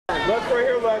Les, right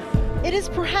here, Les. It is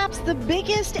perhaps the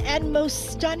biggest and most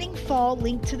stunning fall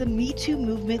linked to the Me Too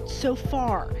movement so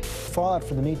far. Fallout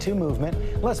for the Me Too movement.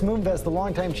 Les Moonves, the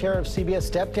longtime chair of CBS,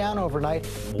 stepped down overnight.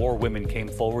 More women came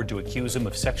forward to accuse him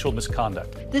of sexual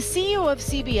misconduct. The CEO of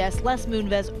CBS, Les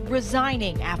Moonves,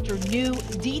 resigning after new,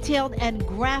 detailed, and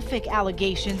graphic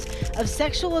allegations of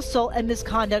sexual assault and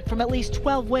misconduct from at least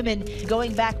 12 women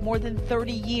going back more than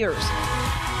 30 years.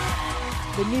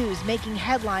 The news making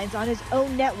headlines on his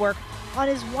own network, on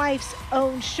his wife's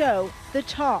own show, The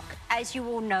Talk. As you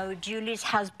all know, Julie's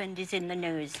husband is in the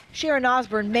news. Sharon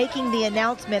Osbourne making the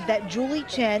announcement that Julie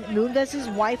Chen,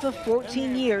 Moonves' wife of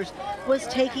 14 years, was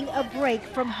taking a break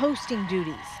from hosting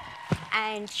duties.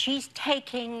 And she's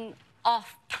taking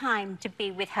off time to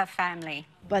be with her family.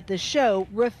 But the show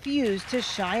refused to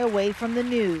shy away from the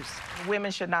news.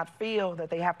 Women should not feel that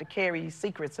they have to carry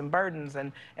secrets and burdens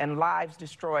and lives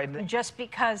destroyed. Just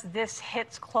because this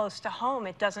hits close to home,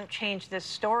 it doesn't change this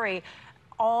story.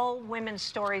 All women's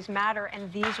stories matter,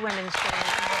 and these women's stories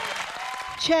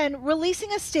matter. Chen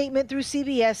releasing a statement through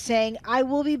CBS saying, "I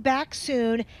will be back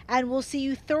soon and we'll see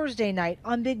you Thursday night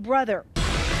on Big Brother."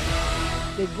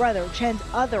 Big Brother, Chen's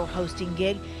other hosting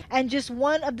gig, and just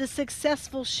one of the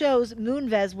successful shows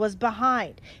Moonves was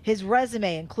behind. His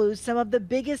resume includes some of the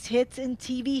biggest hits in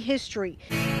TV history,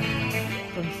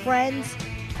 from Friends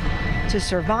to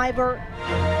Survivor,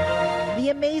 The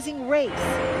Amazing Race,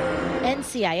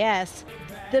 NCIS,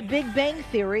 The Big Bang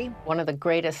Theory. One of the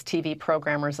greatest TV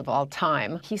programmers of all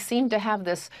time. He seemed to have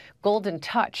this golden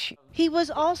touch. He was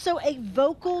also a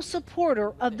vocal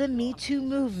supporter of the Me Too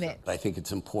movement. I think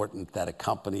it's important that a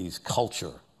company's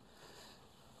culture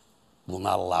will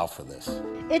not allow for this.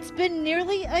 It's been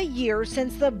nearly a year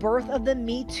since the birth of the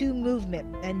Me Too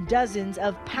movement, and dozens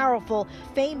of powerful,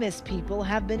 famous people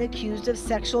have been accused of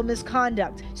sexual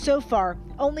misconduct. So far,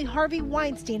 only Harvey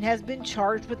Weinstein has been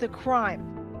charged with a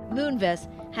crime. Moonves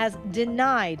has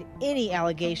denied any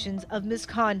allegations of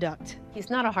misconduct. He's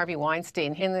not a Harvey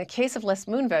Weinstein. In the case of Les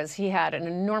Moonves, he had an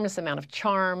enormous amount of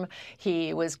charm.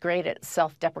 He was great at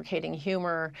self-deprecating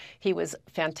humor. He was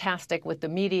fantastic with the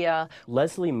media.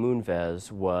 Leslie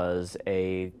Moonves was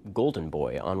a golden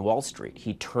boy on Wall Street.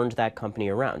 He turned that company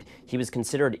around. He was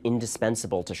considered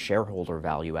indispensable to shareholder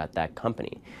value at that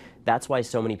company. That's why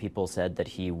so many people said that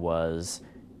he was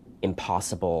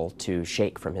impossible to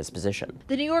shake from his position.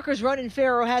 The New Yorker's Ronan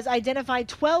Farrow has identified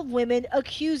 12 women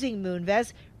accusing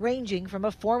Moonves, ranging from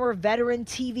a former veteran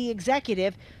TV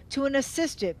executive to an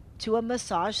assistant to a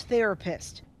massage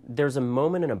therapist. There's a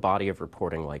moment in a body of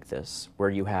reporting like this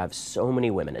where you have so many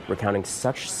women recounting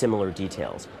such similar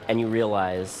details, and you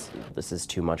realize this is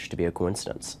too much to be a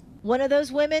coincidence. One of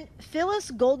those women,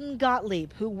 Phyllis Golden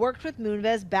Gottlieb, who worked with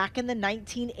Moonves back in the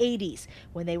 1980s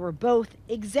when they were both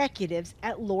executives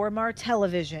at Lorimar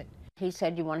Television. He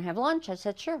said, "You want to have lunch?" I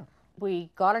said, "Sure."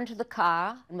 We got into the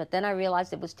car, but then I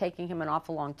realized it was taking him an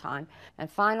awful long time.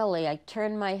 And finally, I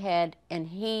turned my head, and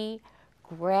he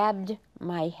grabbed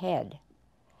my head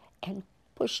and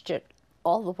pushed it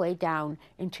all the way down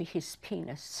into his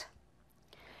penis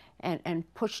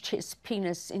and pushed his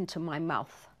penis into my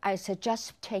mouth. I said,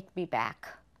 "Just take me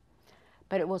back."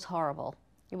 But it was horrible.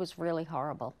 It was really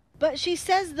horrible. But she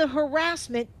says the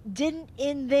harassment didn't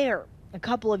end there. A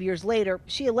couple of years later,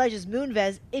 she alleges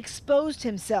Moonves exposed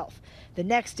himself. The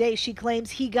next day, she claims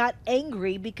he got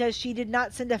angry because she did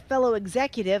not send a fellow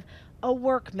executive a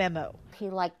work memo.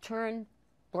 He turned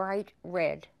bright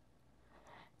red,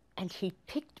 and he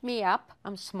picked me up.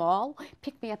 I'm small.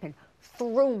 Picked me up and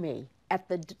threw me at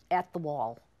the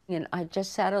wall. And I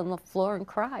just sat on the floor and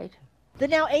cried. The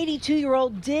now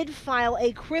 82-year-old did file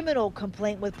a criminal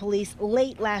complaint with police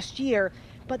late last year,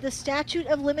 but the statute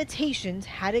of limitations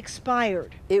had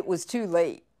expired. It was too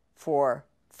late for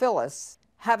Phyllis.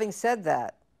 Having said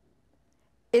that,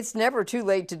 it's never too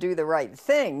late to do the right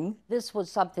thing. This was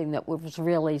something that was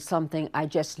really something I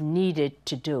just needed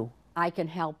to do. I can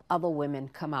help other women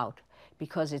come out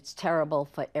because it's terrible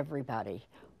for everybody.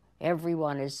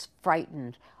 Everyone is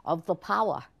frightened of the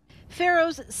power.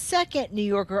 Farrow's second New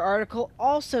Yorker article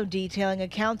also detailing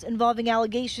accounts involving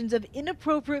allegations of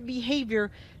inappropriate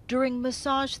behavior during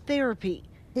massage therapy.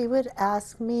 He would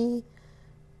ask me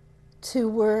to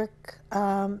work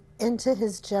into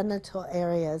his genital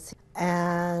areas,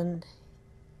 and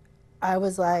I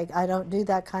was like, "I don't do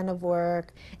that kind of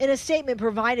work." In a statement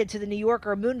provided to the New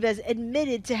Yorker, Moonves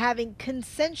admitted to having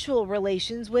consensual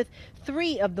relations with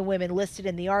 3 of the women listed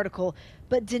in the article,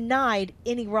 but denied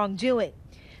any wrongdoing.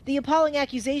 The appalling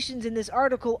accusations in this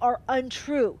article are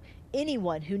untrue.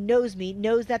 Anyone who knows me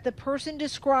knows that the person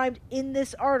described in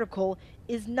this article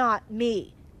is not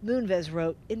me. Moonves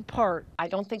wrote in part. I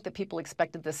don't think that people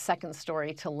expected this second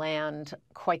story to land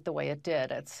quite the way it did.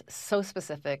 It's so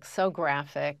specific, so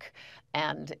graphic,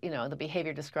 and, the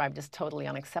behavior described is totally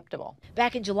unacceptable.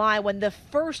 Back in July, when the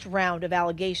first round of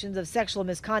allegations of sexual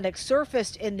misconduct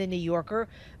surfaced in The New Yorker,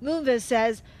 Moonves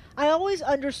says, "I always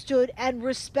understood and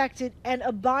respected and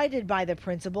abided by the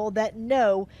principle that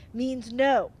no means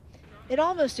no." It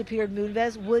almost appeared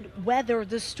Moonves would weather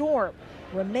the storm,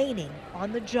 remaining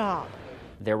on the job.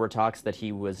 There were talks that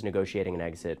he was negotiating an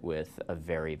exit with a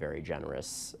very, very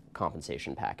generous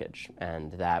compensation package,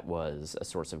 and that was a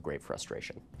source of great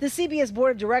frustration. The CBS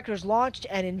Board of Directors launched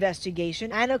an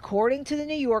investigation, and according to The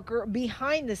New Yorker,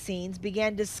 behind the scenes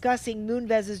began discussing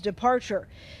Moonves' departure.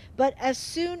 But as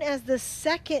soon as the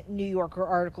second New Yorker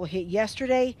article hit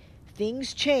yesterday,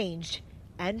 things changed,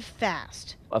 and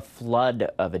fast. A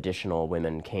flood of additional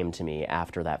women came to me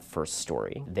after that first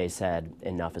story. They said,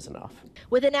 enough is enough.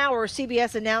 Within hours,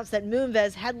 CBS announced that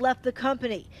Moonves had left the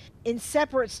company. In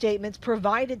separate statements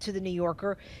provided to The New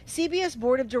Yorker, CBS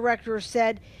Board of Directors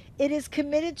said it is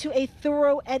committed to a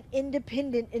thorough and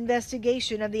independent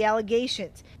investigation of the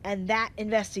allegations, and that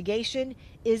investigation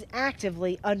is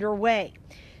actively underway.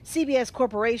 CBS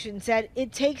Corporation said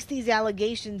it takes these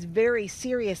allegations very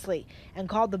seriously and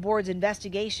called the board's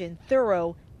investigation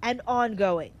thorough and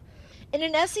ongoing. In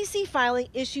an SEC filing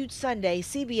issued Sunday,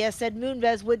 CBS said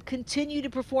Moonves would continue to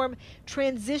perform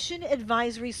transition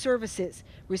advisory services,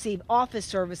 receive office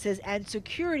services and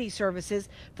security services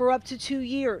for up to 2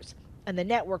 years, and the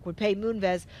network would pay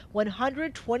Moonves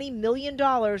 $120 million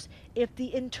if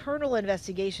the internal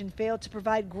investigation failed to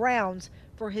provide grounds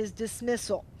for his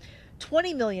dismissal.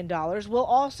 $20 million will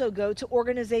also go to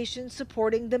organizations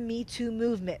supporting the Me Too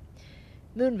movement.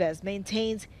 Moonves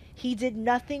maintains he did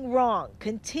nothing wrong,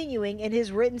 continuing in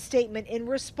his written statement in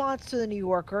response to The New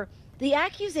Yorker, "The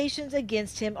accusations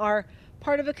against him are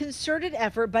part of a concerted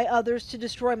effort by others to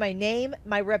destroy my name,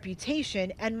 my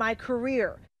reputation, and my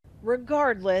career.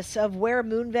 Regardless of where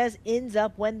Moonves ends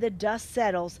up when the dust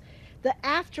settles, the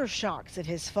aftershocks of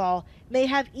his fall may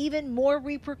have even more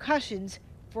repercussions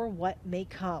for what may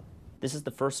come." This is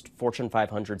the first Fortune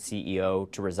 500 CEO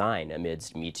to resign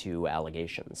amidst Me Too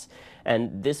allegations.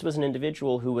 And this was an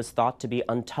individual who was thought to be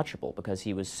untouchable because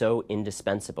he was so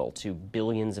indispensable to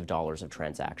billions of dollars of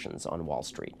transactions on Wall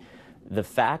Street. The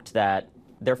fact that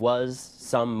there was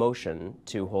some motion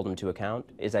to hold him to account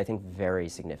is, I think, very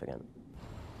significant.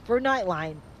 For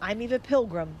Nightline, I'm Eva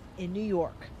Pilgrim in New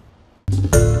York.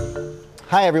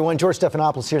 Hi, everyone. George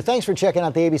Stephanopoulos here. Thanks for checking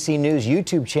out the ABC News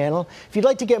YouTube channel. If you'd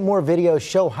like to get more videos,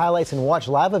 show highlights, and watch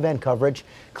live event coverage,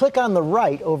 click on the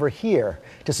right over here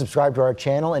to subscribe to our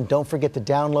channel. And don't forget to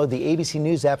download the ABC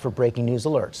News app for breaking news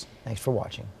alerts. Thanks for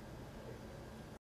watching.